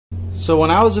So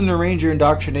when I was in the Ranger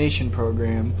indoctrination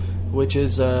program, which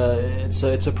is it's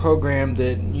a program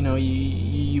that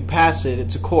you pass it.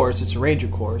 It's a course. It's a Ranger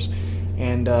course.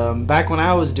 And back when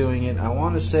I was doing it, I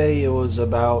want to say it was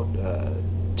about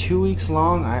 2 weeks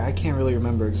long. I can't really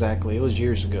remember exactly. It was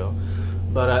years ago.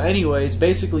 But anyways,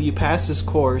 basically you pass this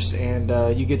course and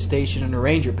you get stationed in a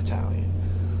Ranger battalion.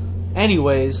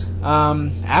 Anyways,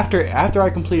 after I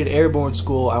completed airborne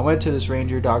school, I went to this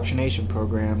Ranger indoctrination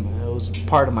program. It was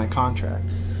part of my contract.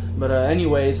 But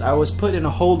anyways, I was put in a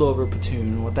holdover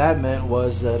platoon. What that meant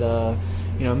was that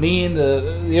me and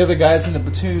the other guys in the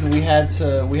platoon, we had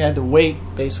to wait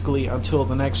basically until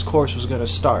the next course was going to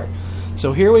start.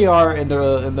 So here we are in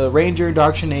the Ranger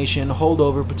indoctrination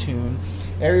holdover platoon.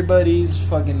 Everybody's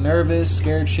fucking nervous,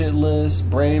 scared shitless,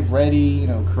 brave, ready,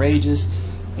 courageous.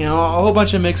 A whole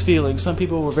bunch of mixed feelings. Some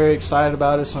people were very excited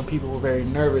about it. Some people were very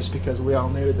nervous because we all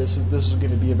knew this was going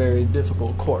to be a very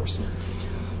difficult course.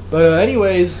 But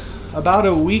anyways, about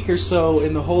a week or so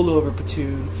in the holdover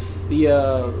platoon,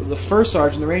 the first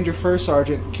sergeant, the Ranger first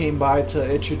sergeant, came by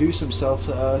to introduce himself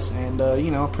to us and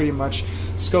pretty much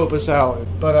scope us out.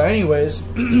 But anyways,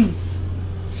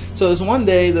 so this one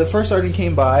day the first sergeant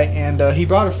came by and he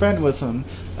brought a friend with him.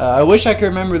 I wish I could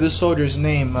remember this soldier's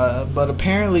name, but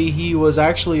apparently he was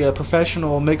actually a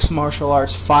professional mixed martial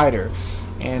arts fighter.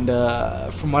 And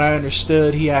from what I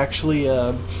understood, he actually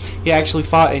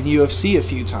fought in UFC a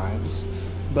few times.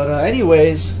 But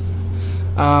anyways,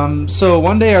 so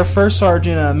one day our first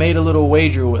sergeant made a little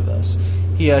wager with us.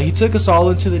 He took us all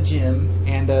into the gym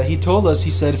and he told us, he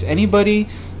said, if anybody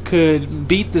could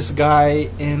beat this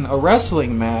guy in a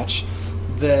wrestling match,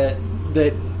 that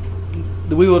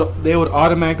they would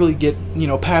automatically get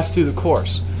passed through the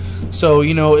course. So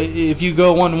if you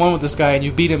go 1-1 with this guy and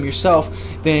you beat him yourself,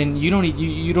 then you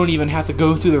don't even have to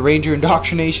go through the Ranger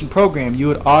indoctrination program. You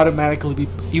would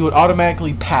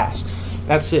automatically pass.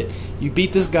 That's it. You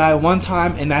beat this guy one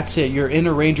time and that's it. You're in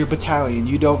a Ranger battalion.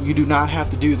 You do not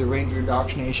have to do the Ranger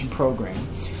indoctrination program.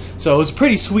 So it was a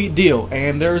pretty sweet deal,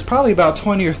 and there was probably about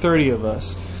 20 or 30 of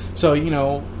us. So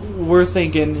we're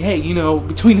thinking, hey,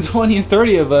 between the 20 and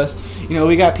 30 of us,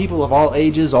 we got people of all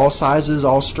ages, all sizes,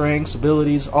 all strengths,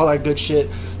 abilities, all that good shit.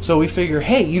 So we figure,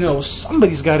 hey,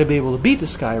 somebody's got to be able to beat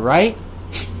this guy, right?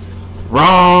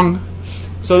 Wrong.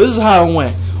 So this is how it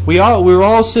went. We were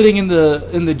all sitting in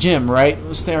the gym, right?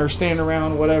 Standing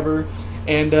around, whatever,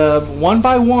 and one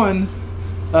by one,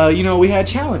 we had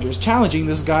challengers challenging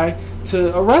this guy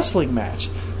to a wrestling match.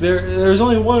 There's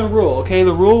only one rule, okay?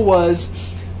 The rule was,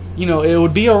 it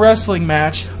would be a wrestling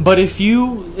match, but if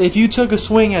you took a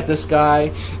swing at this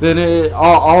guy, then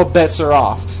all bets are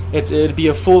off. It'd be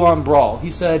a full-on brawl. He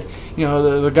said,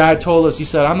 the guy told us, he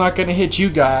said, I'm not going to hit you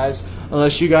guys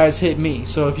unless you guys hit me.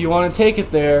 So if you want to take it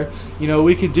there,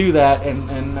 we could do that,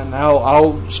 and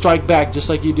I'll strike back just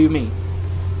like you do me.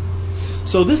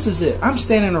 So this is it. I'm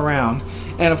standing around,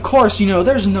 and of course,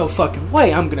 there's no fucking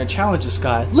way I'm going to challenge this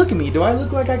guy. Look at me. Do I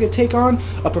look like I could take on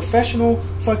a professional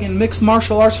fucking mixed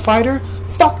martial arts fighter?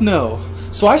 Fuck no.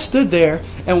 So I stood there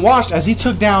and watched as he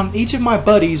took down each of my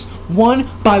buddies one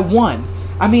by one.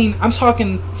 I mean, I'm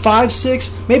talking 5,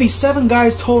 6, maybe 7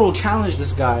 guys total challenged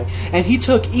this guy, and he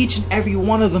took each and every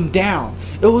one of them down.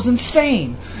 It was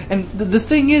insane. And the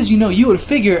thing is, you would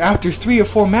figure after 3 or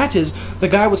 4 matches, the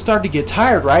guy would start to get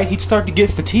tired, right? He'd start to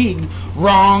get fatigued.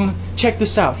 Wrong. Check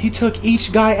this out. He took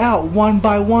each guy out one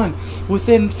by one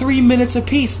within 3 minutes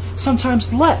apiece,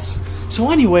 sometimes less.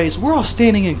 So anyways, we're all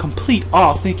standing in complete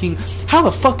awe thinking, how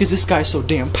the fuck is this guy so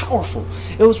damn powerful?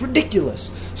 It was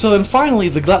ridiculous. So then finally,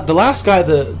 the last guy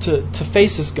to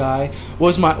face this guy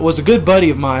was a good buddy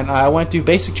of mine. I went through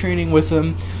basic training with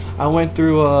him. I went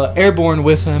through airborne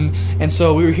with him. And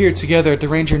so we were here together at the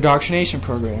Ranger indoctrination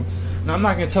program. Now I'm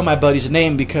not going to tell my buddy's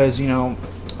name because, I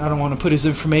don't want to put his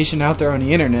information out there on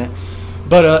the internet.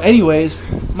 But anyways,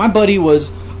 my buddy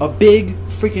was a big,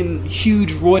 freaking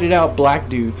huge, roided out black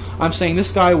dude. I'm saying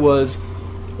this guy was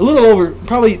a little over,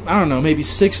 probably, I don't know, maybe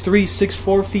 6'3",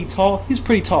 6'4" feet tall. He's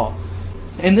pretty tall.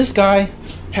 And this guy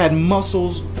had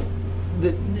muscles,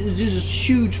 just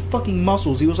huge fucking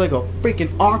muscles. He was like a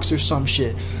freaking ox or some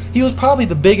shit. He was probably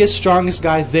the biggest, strongest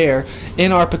guy there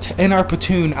in our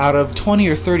platoon out of 20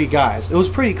 or 30 guys. It was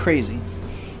pretty crazy.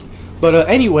 But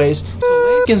anyways,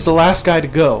 so Lincoln's the last guy to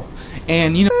go.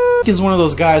 And is one of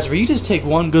those guys where you just take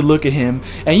one good look at him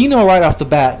and right off the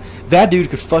bat that dude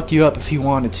could fuck you up if he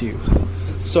wanted to.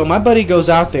 So my buddy goes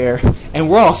out there and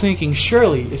we're all thinking,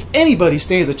 surely if anybody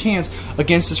stands a chance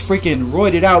against this freaking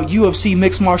roided out UFC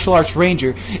mixed martial arts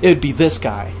ranger, it would be this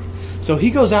guy. So he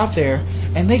goes out there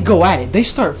and they go at it. They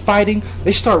start fighting,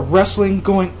 they start wrestling,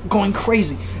 going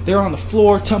crazy. They're on the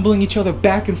floor tumbling each other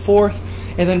back and forth.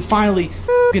 and then finally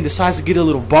decides to get a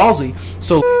little ballsy,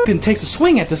 so takes a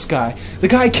swing at this guy. The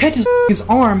guy catches his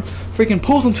arm, freaking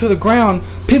pulls him to the ground,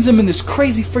 pins him in this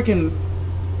crazy freaking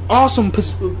awesome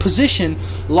position,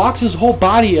 locks his whole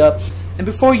body up, and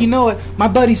before you know it, my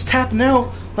buddy's tapping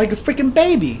out like a freaking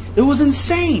baby. It was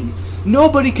insane.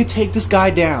 Nobody could take this guy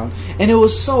down, and it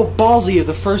was so ballsy of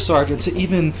the first sergeant to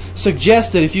even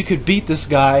suggest that if you could beat this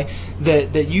guy,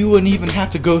 that you wouldn't even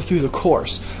have to go through the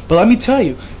course. But let me tell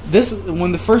you,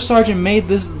 when the first sergeant made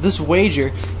this wager,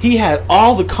 he had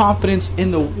all the confidence in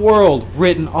the world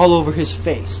written all over his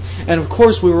face. And of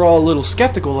course, we were all a little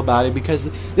skeptical about it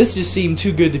because this just seemed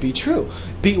too good to be true.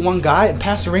 Beat one guy and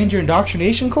pass a Ranger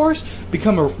indoctrination course,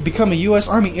 become a U.S.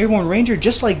 Army Airborne Ranger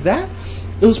just like that?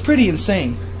 It was pretty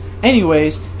insane.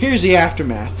 Anyways, here's the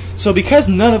aftermath. So because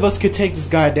none of us could take this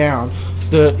guy down,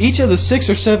 each of the 6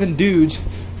 or 7 dudes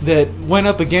that went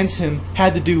up against him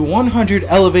had to do 100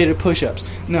 elevated push-ups.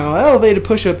 Now, elevated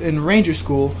push-up in Ranger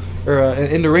school, or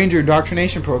in the Ranger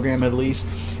indoctrination program at least,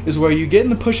 is where you get in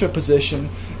the push-up position,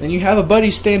 and you have a buddy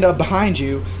stand up behind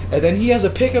you, and then he has to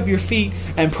pick up your feet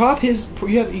and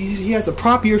he has to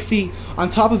prop your feet on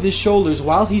top of his shoulders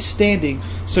while he's standing,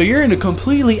 so you're in a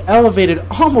completely elevated,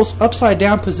 almost upside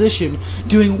down position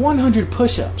doing 100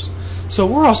 push-ups. So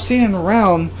we're all standing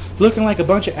around looking like a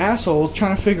bunch of assholes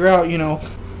trying to figure out,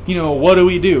 what do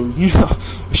we do?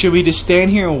 Should we just stand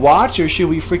here and watch, or should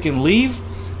we freaking leave?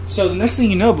 So the next thing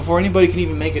you know, before anybody can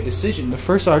even make a decision, the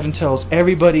first sergeant tells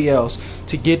everybody else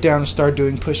to get down and start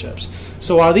doing push-ups.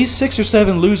 So while these 6 or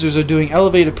 7 losers are doing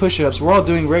elevated push-ups, we're all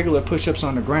doing regular push-ups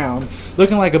on the ground,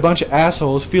 looking like a bunch of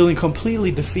assholes, feeling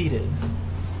completely defeated.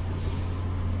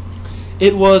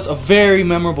 It was a very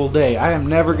memorable day. I am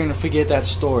never going to forget that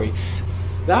story.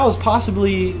 That was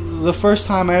possibly the first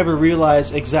time I ever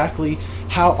realized exactly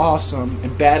how awesome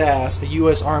and badass a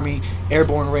U.S. Army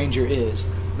Airborne Ranger is.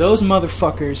 Those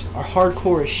motherfuckers are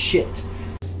hardcore as shit.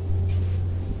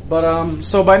 But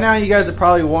so by now you guys are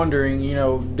probably wondering,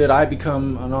 did I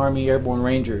become an Army Airborne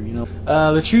Ranger?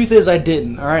 The truth is I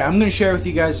didn't. All right, I'm gonna share with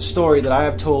you guys a story that I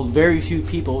have told very few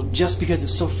people just because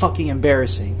it's so fucking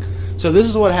embarrassing. So this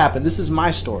is what happened. This is my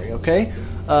story, okay?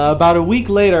 About a week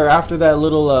later, after that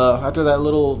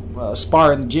little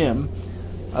spar in the gym,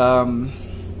 our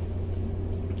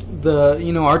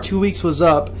 2 weeks was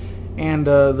up. And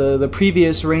the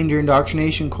previous Ranger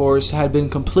indoctrination course had been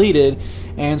completed,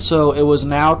 and so it was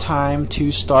now time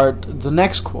to start the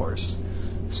next course.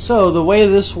 So the way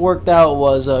this worked out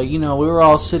was, we were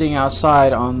all sitting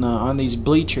outside on these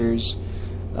bleachers.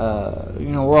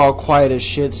 We're all quiet as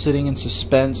shit, sitting in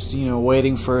suspense,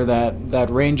 waiting for that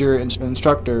Ranger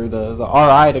instructor, the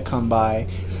RI, to come by.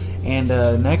 And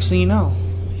next thing you know,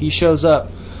 he shows up,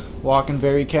 walking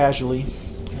very casually,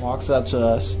 walks up to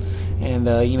us. And,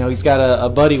 he's got a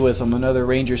buddy with him, another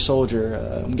Ranger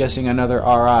soldier, I'm guessing another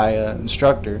RI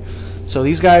instructor. So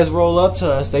these guys roll up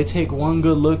to us, they take one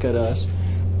good look at us,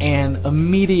 and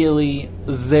immediately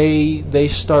they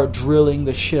start drilling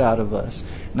the shit out of us.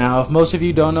 Now, if most of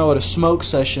you don't know what a smoke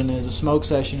session is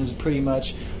pretty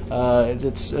much,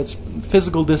 it's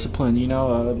physical discipline,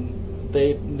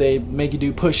 They make you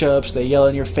do push-ups, they yell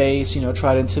in your face,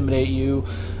 try to intimidate you.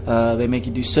 They make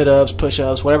you do sit-ups,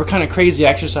 push-ups, whatever kind of crazy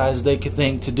exercises they could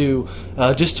think to do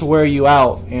just to wear you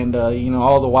out. And,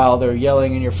 all the while they're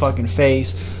yelling in your fucking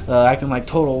face, acting like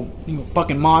total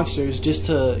fucking monsters just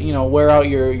to, wear out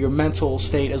your mental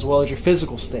state as well as your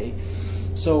physical state.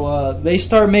 So they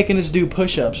start making us do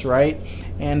push-ups, right?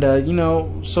 And,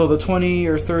 so the 20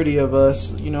 or 30 of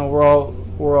us, we're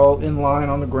all in line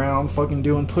on the ground fucking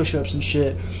doing push-ups and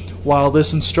shit, while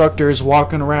this instructor is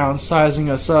walking around sizing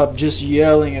us up, just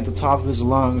yelling at the top of his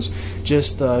lungs,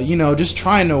 just just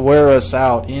trying to wear us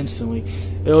out instantly.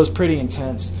 It was pretty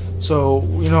intense. So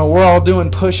we're all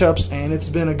doing push-ups, and it's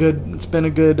been a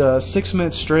good 6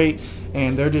 minutes straight,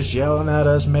 and they're just yelling at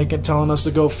us, telling us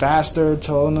to go faster,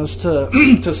 telling us to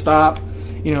to stop.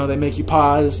 They make you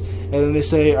pause, and then they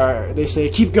say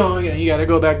keep going, and you got to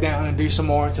go back down and do some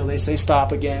more until they say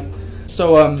stop again.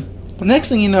 So next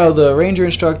thing you know, the Ranger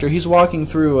instructor, he's walking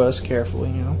through us carefully,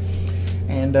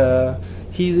 and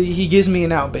he gives me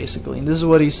an out basically. And this is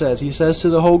what he says. He says to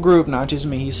the whole group, not just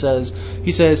me. He says,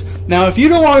 now if you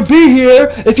don't want to be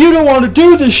here, if you don't want to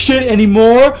do this shit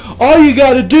anymore, all you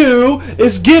got to do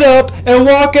is get up and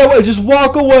walk away. Just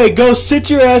walk away. Go sit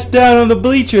your ass down on the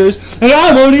bleachers, and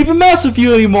I won't even mess with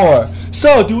you anymore.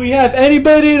 So, do we have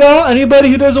anybody at all? Anybody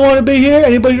who doesn't want to be here?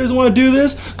 Anybody who doesn't want to do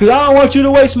this? Because I don't want you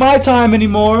to waste my time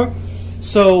anymore.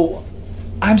 So,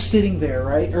 I'm sitting there,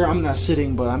 right? Or I'm not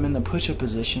sitting, but I'm in the push-up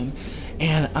position.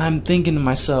 And I'm thinking to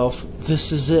myself,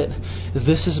 this is it.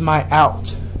 This is my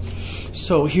out.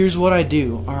 So, here's what I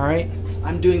do, alright?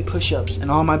 I'm doing push-ups,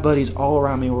 and all my buddies all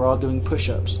around me were all doing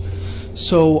push-ups.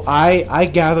 So I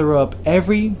gather up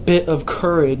every bit of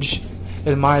courage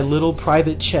in my little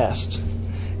private chest,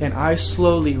 and I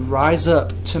slowly rise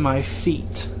up to my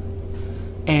feet.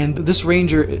 And this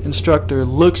ranger instructor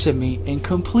looks at me in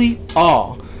complete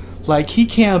awe, like he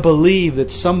can't believe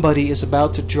that somebody is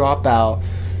about to drop out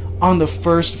on the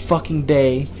first fucking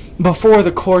day before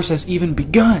the course has even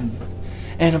begun.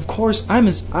 And of course,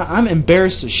 I'm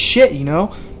embarrassed as shit, you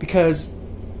know, because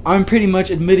I'm pretty much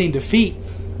admitting defeat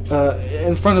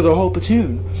in front of the whole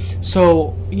platoon.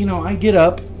 So, you know, I get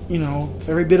up, you know, with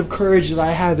every bit of courage that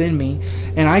I have in me,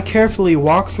 and I carefully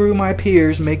walk through my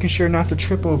peers, making sure not to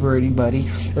trip over anybody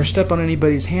or step on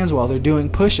anybody's hands while they're doing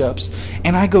push-ups,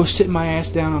 and I go sit my ass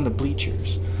down on the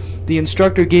bleachers. The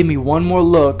instructor gave me one more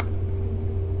look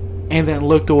and then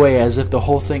looked away as if the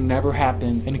whole thing never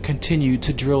happened and continued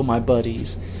to drill my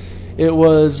buddies. It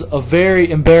was a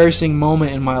very embarrassing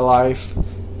moment in my life,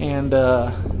 and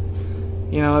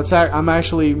you know, I'm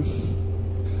actually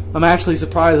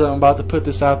surprised that I'm about to put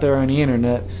this out there on the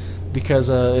internet, because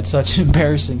it's such an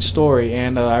embarrassing story,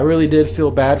 and I really did feel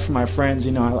bad for my friends.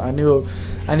 You know, I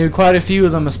knew quite a few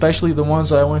of them, especially the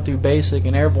ones that I went through basic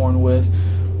and airborne with.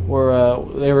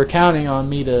 They were counting on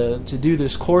me to do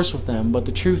this course with them. But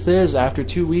the truth is, after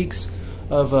 2 weeks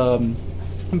of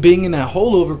being in that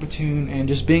holdover platoon and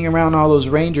just being around all those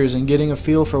rangers and getting a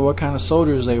feel for what kind of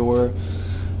soldiers they were,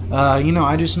 you know,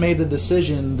 I just made the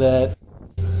decision that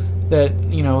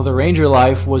you know, the ranger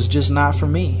life was just not for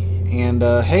me. And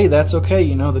hey, that's okay.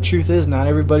 You know, the truth is, not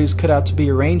everybody's cut out to be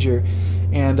a ranger,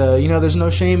 and you know, there's no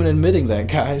shame in admitting that,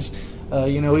 guys.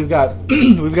 You know, we've got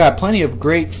plenty of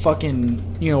great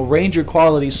fucking, you know, ranger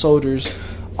quality soldiers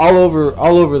all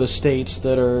over the states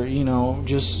that are, you know,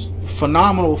 just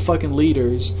phenomenal fucking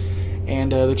leaders.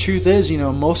 And the truth is, you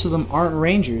know, most of them aren't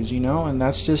rangers, you know, and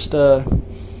that's just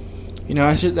you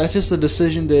know, that's just a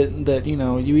decision that you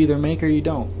know, you either make or you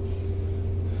don't.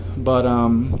 But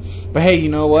hey, you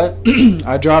know what?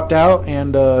 I dropped out,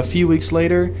 and a few weeks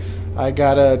later, I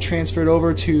got transferred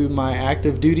over to my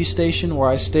active duty station, where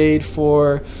I stayed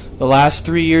for the last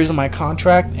 3 years of my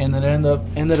contract, and then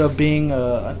ended up being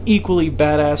an equally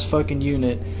badass fucking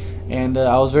unit, and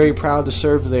I was very proud to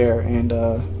serve there, and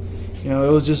you know,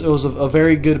 it was a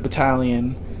very good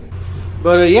battalion.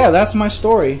 But yeah, that's my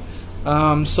story.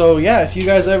 So yeah, if you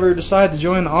guys ever decide to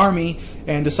join the Army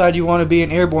and decide you want to be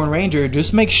an airborne ranger,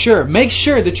 just make sure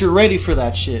that you're ready for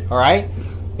that shit, alright?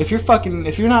 If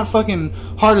you're not fucking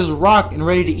hard as a rock and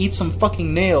ready to eat some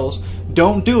fucking nails,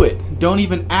 don't do it. Don't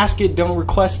even ask it, don't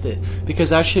request it,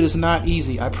 because that shit is not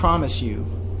easy, I promise you.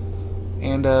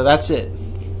 And that's it.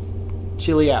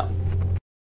 Chilli out.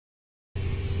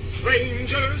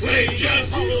 Rangers, Rangers.